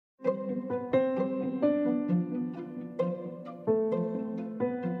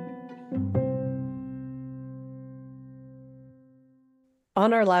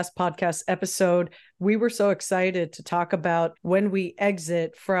On our last podcast episode, we were so excited to talk about when we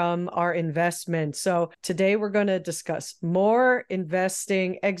exit from our investment. So today we're going to discuss more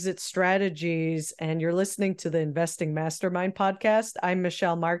investing exit strategies. And you're listening to the Investing Mastermind podcast. I'm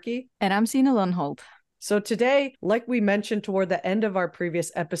Michelle Markey. And I'm Sina Lundholt. So today, like we mentioned toward the end of our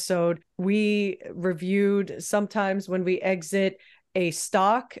previous episode, we reviewed sometimes when we exit a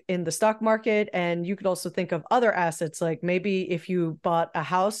stock in the stock market. And you could also think of other assets, like maybe if you bought a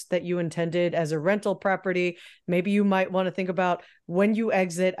house that you intended as a rental property, maybe you might want to think about when you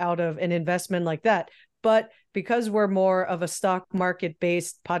exit out of an investment like that. But because we're more of a stock market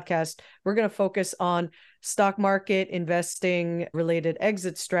based podcast, we're going to focus on stock market investing related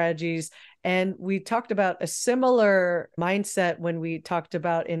exit strategies. And we talked about a similar mindset when we talked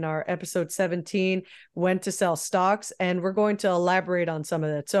about in our episode 17, when to sell stocks. And we're going to elaborate on some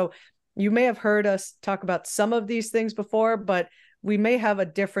of that. So you may have heard us talk about some of these things before, but we may have a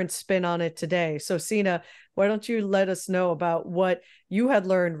different spin on it today. So Sina, why don't you let us know about what you had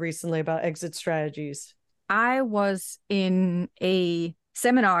learned recently about exit strategies? I was in a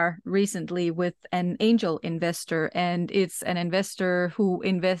seminar recently with an angel investor, and it's an investor who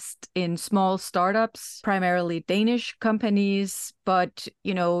invests in small startups, primarily Danish companies. But,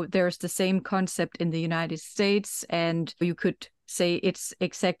 there's the same concept in the United States, and you could say it's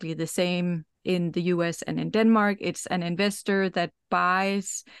exactly the same in the US and in Denmark. It's an investor that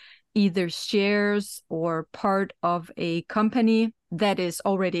buys either shares or part of a company that is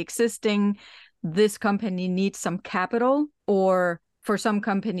already existing. This company needs some capital, or for some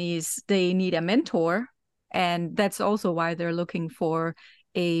companies, they need a mentor. And that's also why they're looking for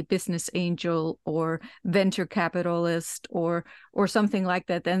a business angel or venture capitalist or something like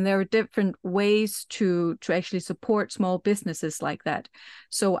that. And there are different ways to actually support small businesses like that.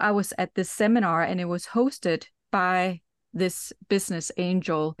 So I was at this seminar, and it was hosted by this business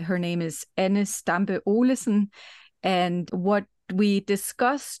angel. Her name is Anne Stampe Olesen. And what we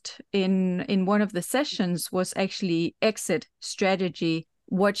discussed in one of the sessions was actually exit strategy.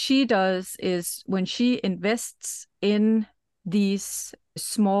 What she does is, when she invests in these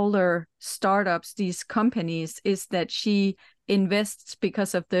smaller startups, these companies, is that she invests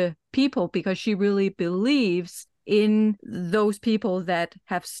because of the people, because she really believes in those people that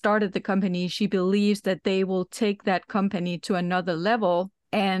have started the company. She believes that they will take that company to another level.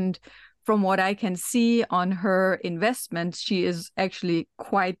 And from what I can see on her investments, she is actually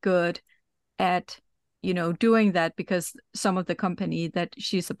quite good at, doing that, because some of the company that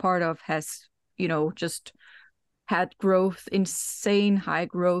she's a part of has, just had growth, insane high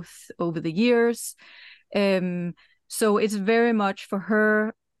growth over the years. So it's very much for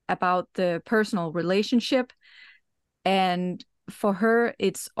her about the personal relationship. And for her,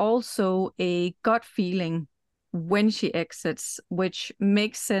 it's also a gut feeling when she exits, which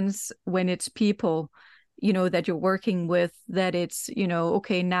makes sense when it's people, that you're working with, that it's,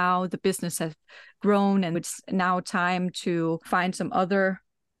 okay, now the business has grown and it's now time to find some other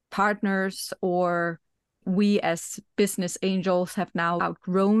partners, or we as business angels have now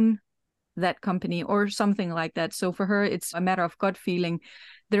outgrown that company or something like that. So for her, it's a matter of gut feeling.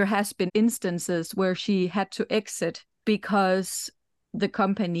 There has been instances where she had to exit because the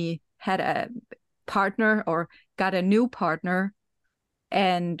company had a partner or got a new partner,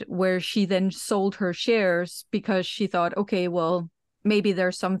 and where she then sold her shares because she thought, okay, well, maybe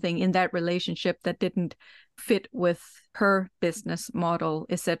there's something in that relationship that didn't fit with her business model,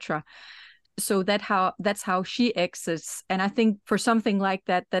 etc. So that's how she exits. And I think for something like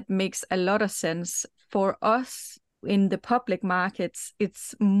that, that makes a lot of sense. For us in the public markets,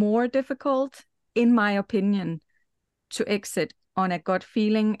 it's more difficult, in my opinion, to exit on a gut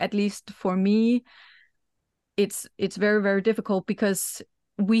feeling. At least for me, it's very, very difficult, because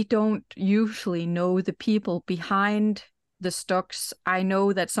we don't usually know the people behind the stocks. I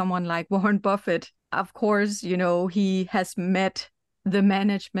know that someone like Warren Buffett, of course, he has met the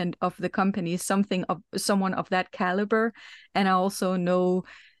management of the company, someone of that caliber. And I also know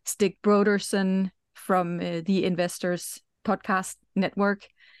Stig Brodersen from the Investors Podcast Network,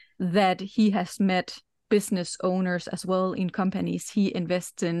 that he has met business owners as well in companies he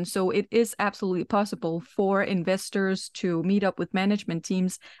invests in. So it is absolutely possible for investors to meet up with management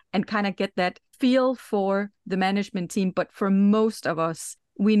teams and kind of get that feel for the management team. But for most of us,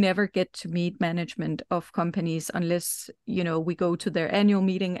 we never get to meet management of companies unless, we go to their annual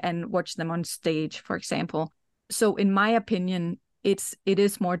meeting and watch them on stage, for example. So in my opinion, it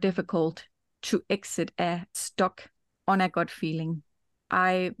is more difficult to exit a stock on a gut feeling.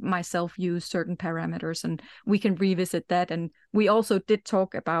 I myself use certain parameters, and we can revisit that. And we also did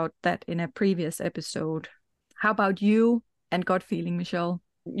talk about that in a previous episode. How about you? and gut feeling, Michelle?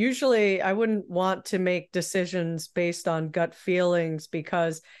 Usually I wouldn't want to make decisions based on gut feelings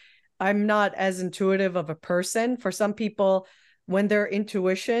because I'm not as intuitive of a person. For some people, when their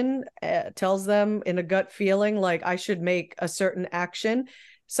intuition tells them in a gut feeling, like I should make a certain action,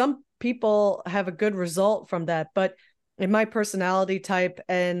 some people have a good result from that. But in my personality type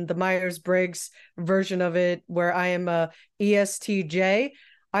and the Myers-Briggs version of it, where I am a ESTJ,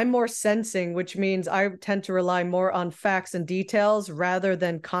 I'm more sensing, which means I tend to rely more on facts and details rather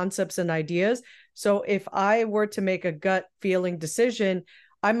than concepts and ideas. So if I were to make a gut feeling decision,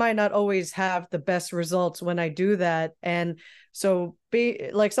 I might not always have the best results when I do that. And so be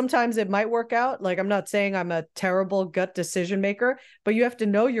like, sometimes it might work out. Like, I'm not saying I'm a terrible gut decision maker, but you have to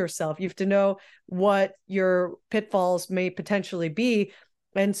know yourself. You have to know what your pitfalls may potentially be.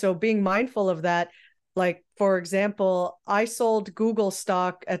 And so being mindful of that, like, for example, I sold Google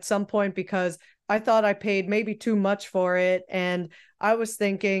stock at some point because I thought I paid maybe too much for it. And I was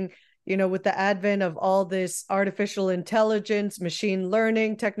thinking, with the advent of all this artificial intelligence, machine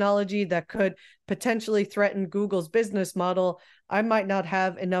learning technology that could potentially threaten Google's business model, I might not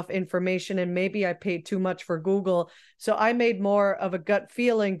have enough information and maybe I paid too much for Google. So I made more of a gut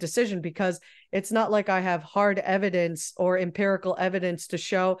feeling decision because it's not like I have hard evidence or empirical evidence to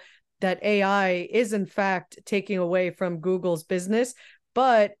show that AI is in fact taking away from Google's business.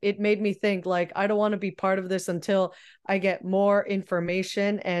 But it made me think, like, I don't want to be part of this until I get more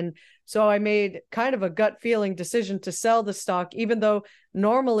information. And so I made kind of a gut feeling decision to sell the stock, even though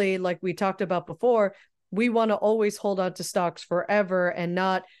normally, like we talked about before, we want to always hold on to stocks forever and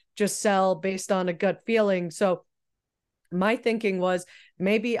not just sell based on a gut feeling. So my thinking was,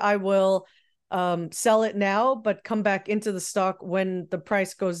 maybe I will sell it now, but come back into the stock when the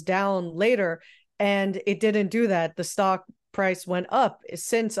price goes down later. And it didn't do that. The stock price went up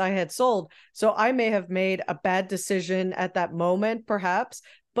since I had sold. So I may have made a bad decision at that moment, perhaps,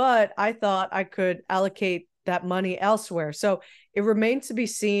 but I thought I could allocate that money elsewhere. So it remains to be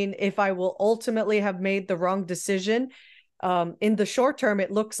seen if I will ultimately have made the wrong decision. In the short term, it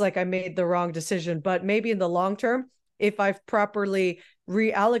looks like I made the wrong decision, but maybe in the long term, if I've properly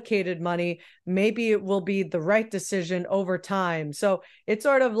reallocated money, maybe it will be the right decision over time. So it's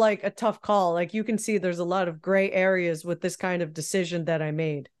sort of like a tough call. Like, you can see there's a lot of gray areas with this kind of decision that I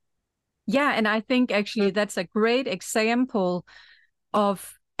made. Yeah, and I think actually that's a great example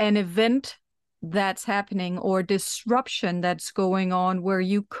of an event that's happening or disruption that's going on where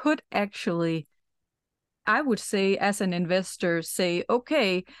you could actually, I would say, as an investor, say,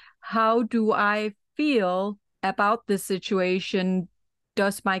 okay, how do I feel about this situation?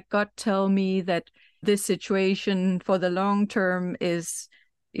 Does my gut tell me that this situation for the long term is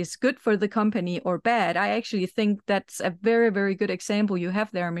good for the company or bad? I actually think that's a very, very good example you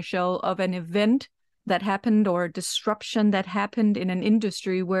have there, Michelle, of an event that happened or a disruption that happened in an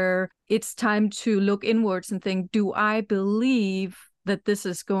industry where it's time to look inwards and think, do I believe that this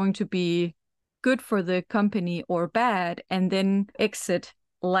is going to be good for the company or bad? And then exit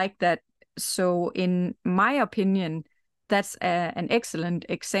like that. So in my opinion, that's an excellent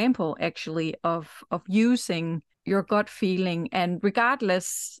example actually of using your gut feeling. And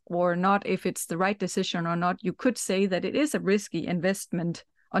regardless or not if it's the right decision or not, you could say that it is a risky investment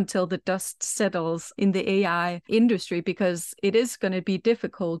until the dust settles in the AI industry, because it is going to be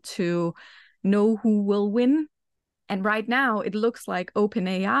difficult to know who will win. And right now it looks like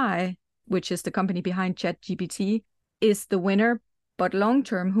OpenAI, which is the company behind ChatGPT, is the winner. But long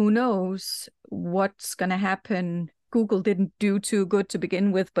term, who knows what's going to happen? Google didn't do too good to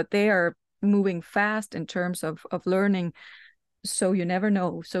begin with, but they are moving fast in terms of learning. So you never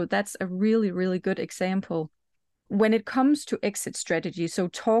know. So that's a really, really good example. When it comes to exit strategy, so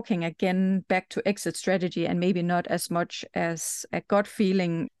talking again back to exit strategy and maybe not as much as a gut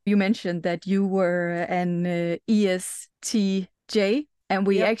feeling, you mentioned that you were an ESTJ. And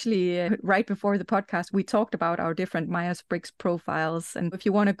we actually, right before the podcast, we talked about our different Myers-Briggs profiles. And if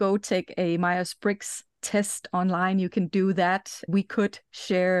you want to go take a Myers-Briggs test online, you can do that. We could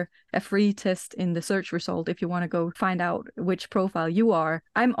share a free test in the search result if you want to go find out which profile you are.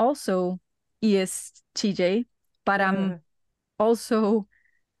 I'm also ESTJ, but I'm also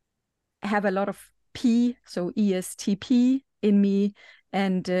have a lot of P, so ESTP in me.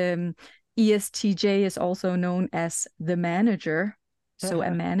 And ESTJ is also known as the manager. So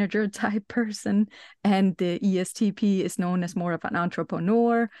a manager type person. And the ESTP is known as more of an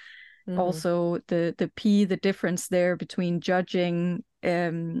entrepreneur. Also the P, the difference there between judging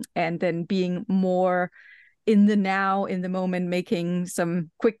and then being more in the now, in the moment, making some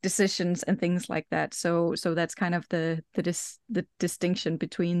quick decisions and things like that. So that's kind of the distinction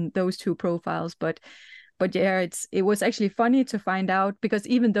between those two profiles. But But yeah, it was actually funny to find out, because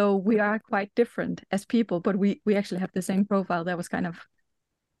even though we are quite different as people, but we actually have the same profile. That was kind of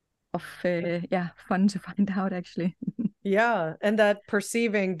fun to find out, actually. Yeah, and that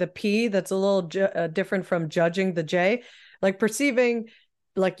perceiving the P, that's a little different from judging the J. Like perceiving,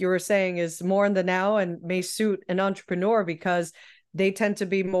 like you were saying, is more in the now and may suit an entrepreneur because they tend to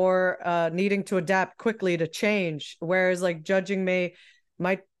be more needing to adapt quickly to change, whereas like judging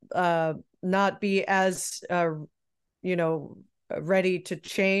might not be as ready to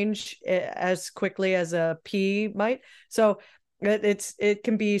change as quickly as a P might. So it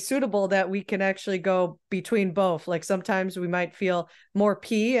can be suitable that we can actually go between both. Like sometimes we might feel more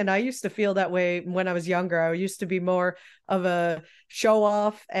P, and I used to feel that way when I was younger. I used to be more of a show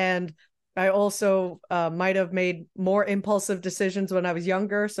off, and I also might have made more impulsive decisions when I was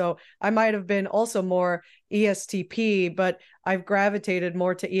younger. So I might have been also more ESTP, but I've gravitated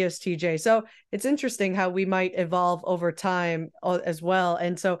more to ESTJ. So it's interesting how we might evolve over time as well.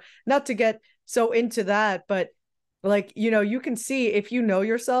 And so not to get so into that, but like, you can see if you know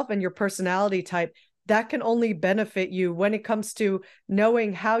yourself and your personality type, that can only benefit you when it comes to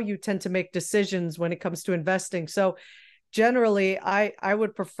knowing how you tend to make decisions when it comes to investing. So generally, I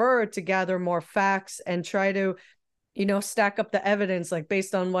would prefer to gather more facts and try to stack up the evidence, like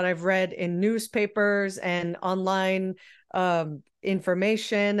based on what I've read in newspapers and online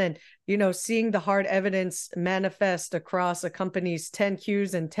information, and seeing the hard evidence manifest across a company's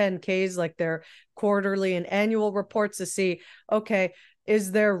 10Qs and 10Ks, like their quarterly and annual reports, to see, okay,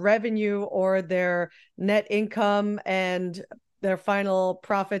 is their revenue or their net income and their final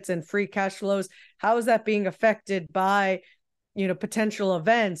profits and free cash flows, how is that being affected by potential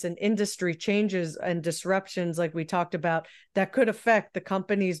events and industry changes and disruptions, like we talked about, that could affect the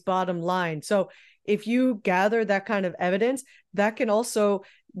company's bottom line. So if you gather that kind of evidence, that can also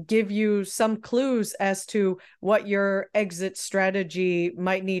give you some clues as to what your exit strategy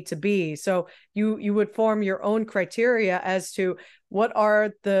might need to be. So you would form your own criteria as to what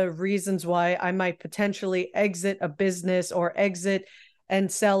are the reasons why I might potentially exit a business or exit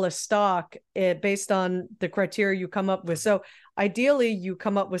and sell a stock based on the criteria you come up with. So ideally, you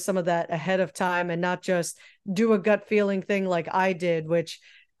come up with some of that ahead of time and not just do a gut feeling thing like I did, which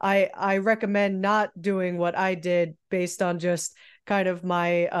I recommend not doing what I did based on just kind of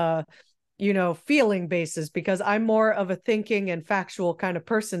my feeling basis, because I'm more of a thinking and factual kind of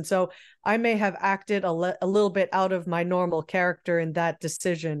person. So I may have acted a little bit out of my normal character in that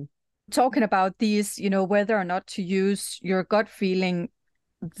decision. Talking about these, whether or not to use your gut feeling,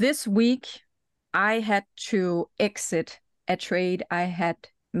 this week I had to exit a trade I had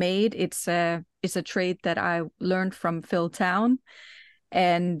made. It's a trade that I learned from Phil Town,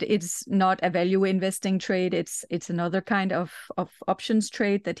 and it's not a value investing trade. It's another kind of options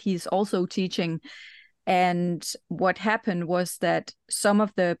trade that he's also teaching. And what happened was that some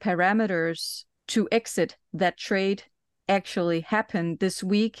of the parameters to exit that trade actually happened this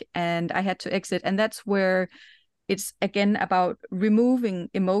week, and I had to exit. And that's where it's again about removing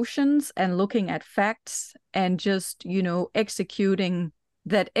emotions and looking at facts and just, executing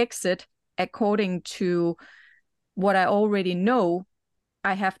that exit according to what I already know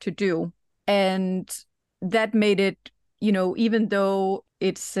I have to do. And that made it, even though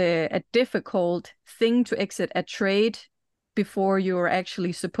it's a difficult thing to exit a trade before you're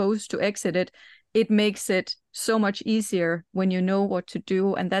actually supposed to exit it, it makes it so much easier when you know what to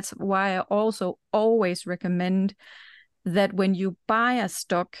do. And that's why I also always recommend that when you buy a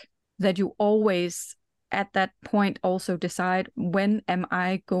stock, that you always at that point also decide, when am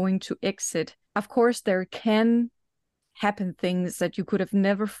I going to exit? Of course, there can happen things that you could have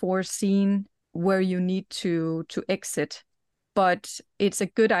never foreseen where you need to exit. But it's a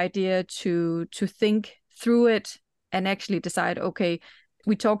good idea to think through it and actually decide, okay,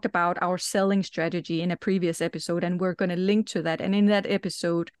 we talked about our selling strategy in a previous episode, and we're going to link to that. And in that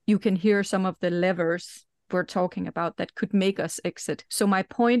episode, you can hear some of the levers we're talking about that could make us exit. So my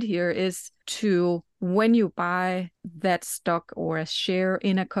point here is to, when you buy that stock or a share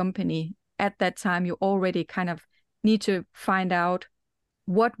in a company, at that time, you already kind of need to find out,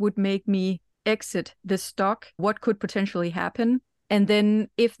 what would make me exit the stock? What could potentially happen? And then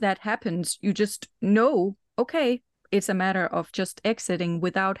if that happens, you just know, okay, it's a matter of just exiting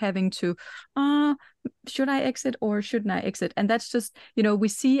without having to, should I exit or shouldn't I exit? And that's just, we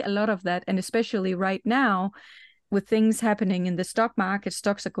see a lot of that. And especially right now, with things happening in the stock market,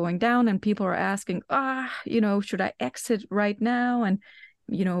 stocks are going down and people are asking, should I exit right now? And,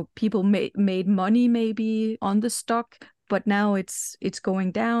 people made money maybe on the stock, but now it's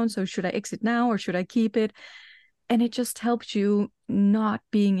going down. So should I exit now or should I keep it? And it just helps you not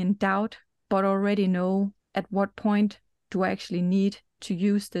being in doubt but already know at what point do I actually need to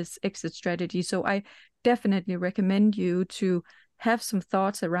use this exit strategy. So I definitely recommend you to have some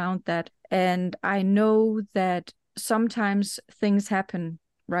thoughts around that. And I know that sometimes things happen,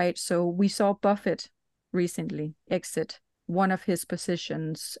 right? So we saw Buffett recently exit one of his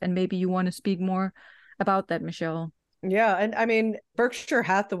positions, and maybe you want to speak more about that, Michelle. Yeah, and I mean, Berkshire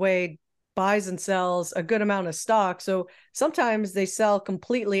Hathaway buys and sells a good amount of stock. So sometimes they sell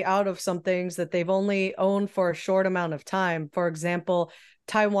completely out of some things that they've only owned for a short amount of time. For example,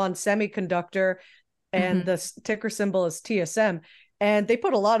 Taiwan Semiconductor, and the ticker symbol is TSM. And they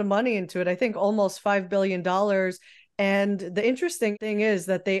put a lot of money into it. I think almost $5 billion. And the interesting thing is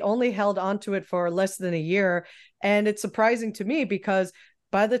that they only held onto it for less than a year. And it's surprising to me because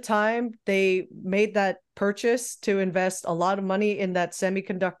by the time they made that purchase to invest a lot of money in that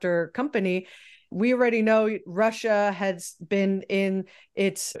semiconductor company, we already know Russia has been in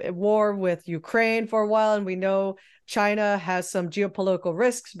its war with Ukraine for a while, and we know China has some geopolitical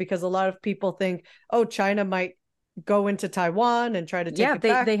risks because a lot of people think, oh, China might go into Taiwan and try to take it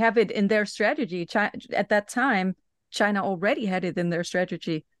back. They have it in their strategy. At that time, China already had it in their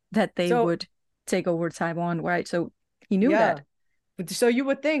strategy that they would take over Taiwan, right? So he knew that. So you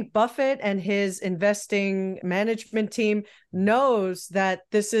would think Buffett and his investing management team knows that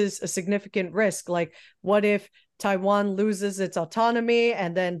this is a significant risk. Like, what if Taiwan loses its autonomy,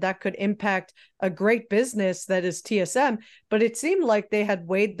 and then that could impact a great business that is TSM? But it seemed like they had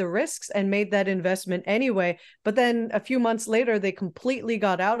weighed the risks and made that investment anyway. But then a few months later, they completely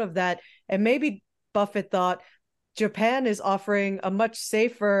got out of that. And maybe Buffett thought, Japan is offering a much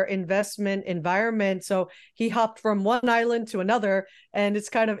safer investment environment. So he hopped from one island to another. And it's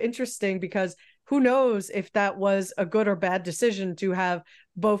kind of interesting because who knows if that was a good or bad decision to have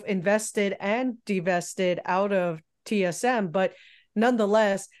both invested and divested out of TSM. But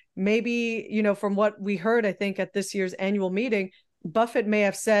nonetheless, maybe, from what we heard, I think at this year's annual meeting, Buffett may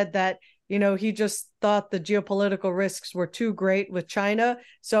have said that he just thought the geopolitical risks were too great with China,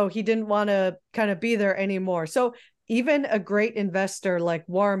 so he didn't want to kind of be there anymore. So even a great investor like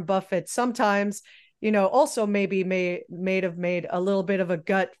Warren Buffett sometimes, also maybe may have made a little bit of a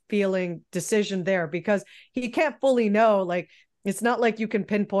gut feeling decision there, because he can't fully know. Like, it's not like you can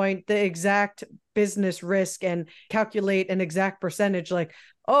pinpoint the exact business risk and calculate an exact percentage. Like,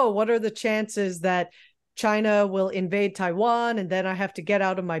 oh, what are the chances that China will invade Taiwan and then I have to get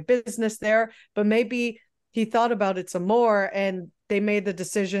out of my business there? But maybe he thought about it some more and they made the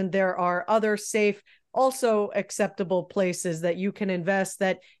decision there are other safe, also acceptable places that you can invest,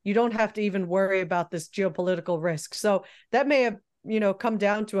 that you don't have to even worry about this geopolitical risk. So that may have, come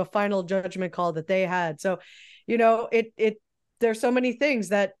down to a final judgment call that they had. So, there's so many things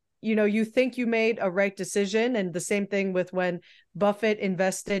that, you think you made a right decision. And the same thing with when Buffett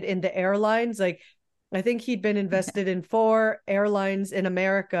invested in the airlines. Like, I think he'd been invested in 4 airlines in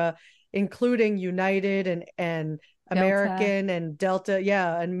America, including United and American Delta. And Delta.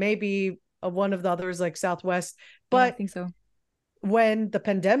 Yeah. And maybe one of the others like Southwest. But yeah, I think so. When the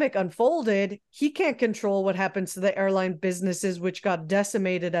pandemic unfolded, he can't control what happens to the airline businesses, which got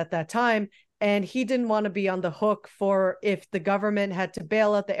decimated at that time. And he didn't want to be on the hook for if the government had to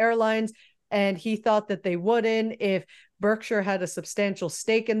bail out the airlines. And he thought that they wouldn't if Berkshire had a substantial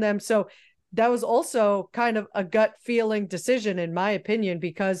stake in them. So that was also kind of a gut feeling decision, in my opinion,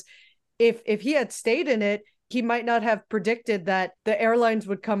 because if he had stayed in it, he might not have predicted that the airlines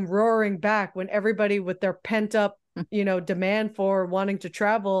would come roaring back when everybody with their pent up, demand for wanting to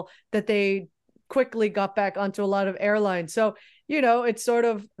travel, that they quickly got back onto a lot of airlines. So, it's sort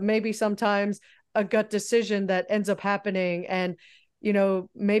of maybe sometimes a gut decision that ends up happening. And,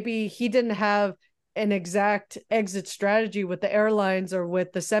 maybe he didn't have an exact exit strategy with the airlines or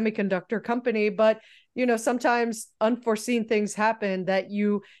with the semiconductor company, but sometimes unforeseen things happen that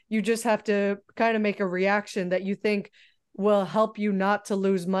you just have to kind of make a reaction that you think will help you not to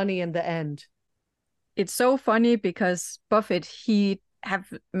lose money in the end. It's so funny because Buffett, he have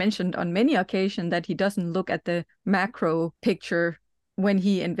mentioned on many occasions that he doesn't look at the macro picture when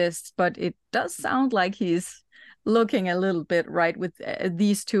he invests, but it does sound like he's looking a little bit, right, with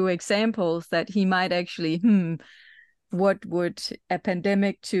these 2 examples, that he might actually, what would a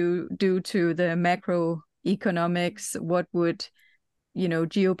pandemic do to the macroeconomics? What would,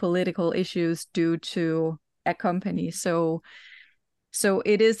 geopolitical issues do to a company? So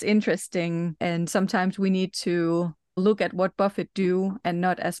it is interesting. And sometimes we need to look at what Buffett do and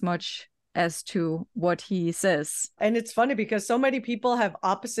not as much as to what he says. And it's funny because so many people have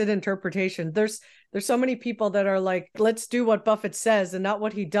opposite interpretation. There's so many people that are like, let's do what Buffett says and not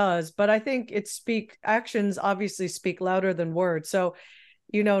what he does. But I think actions obviously speak louder than words. So,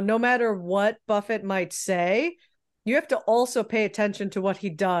 no matter what Buffett might say, you have to also pay attention to what he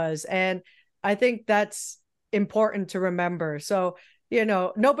does. And I think that's important to remember. So,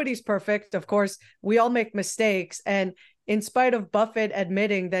 nobody's perfect. Of course, we all make mistakes. And in spite of Buffett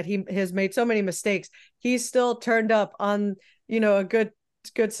admitting that he has made so many mistakes, he's still turned up on, a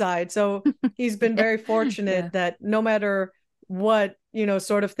good side. So he's been very fortunate that no matter what,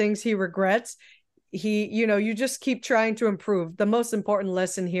 sort of things he regrets, you just keep trying to improve. The most important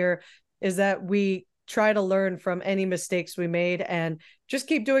lesson here is that we try to learn from any mistakes we made and just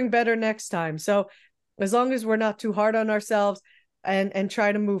keep doing better next time. So as long as we're not too hard on ourselves and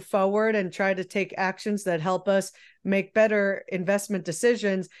try to move forward and try to take actions that help us make better investment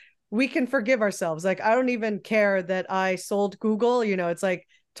decisions, we can forgive ourselves. Like, I don't even care that I sold Google, it's like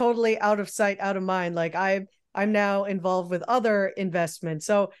totally out of sight, out of mind. Like I'm now involved with other investments.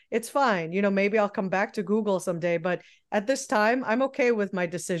 So it's fine. Maybe I'll come back to Google someday, but at this time, I'm okay with my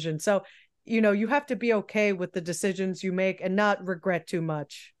decision. So, you have to be okay with the decisions you make and not regret too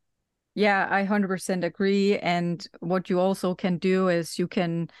much. Yeah, I 100% agree. And what you also can do is you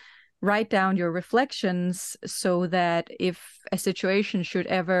can write down your reflections so that if a situation should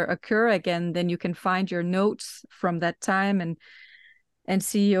ever occur again, then you can find your notes from that time and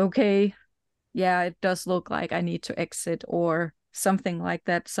see, okay, yeah, it does look like I need to exit or something like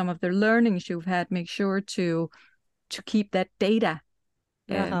that. Some of the learnings you've had, make sure to keep that data.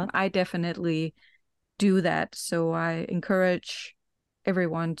 I definitely do that. So I encourage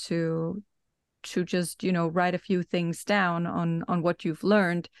everyone to just, write a few things down on what you've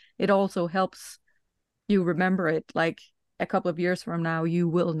learned. It also helps you remember it. Like a couple of years from now, you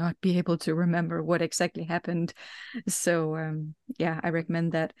will not be able to remember what exactly happened. So yeah, I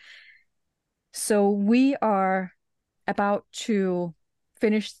recommend that. So we are about to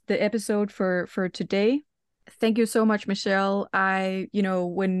finish the episode for today. Thank you so much, Michelle.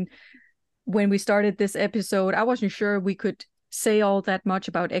 When we started this episode, I wasn't sure we could say all that much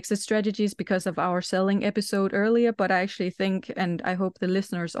about exit strategies because of our selling episode earlier, but I actually think, and I hope the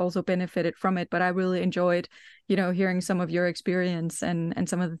listeners also benefited from it, but I really enjoyed, hearing some of your experience and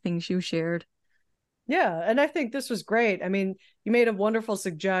some of the things you shared. Yeah, and I think this was great. I mean, you made a wonderful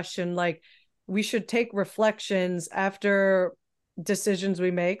suggestion. Like, we should take reflections after decisions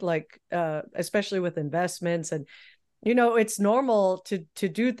we make, like especially with investments. And it's normal to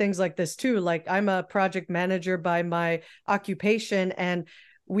do things like this too. Like, I'm a project manager by my occupation, and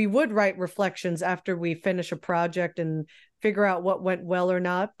we would write reflections after we finish a project and figure out what went well or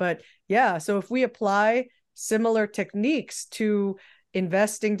not. But yeah, so if we apply similar techniques to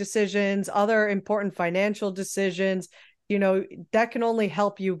investing decisions, other important financial decisions, that can only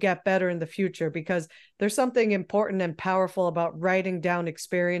help you get better in the future, because there's something important and powerful about writing down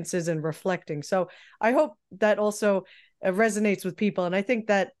experiences and reflecting. So I hope that also resonates with people. And I think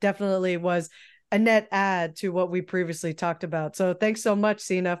that definitely was a net add to what we previously talked about. So thanks so much,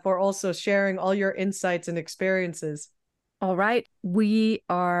 Sina, for also sharing all your insights and experiences. All right. We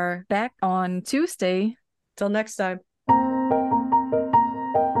are back on Tuesday. Till next time.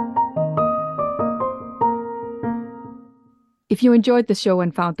 If you enjoyed the show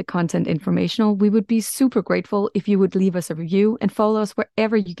and found the content informational, we would be super grateful if you would leave us a review and follow us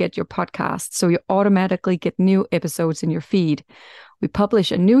wherever you get your podcasts so you automatically get new episodes in your feed. We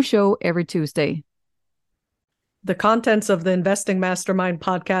publish a new show every Tuesday. The contents of the Investing Mastermind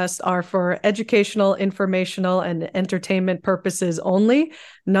podcast are for educational, informational, and entertainment purposes only.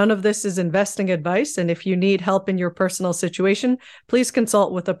 None of this is investing advice, and if you need help in your personal situation, please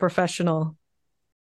consult with a professional.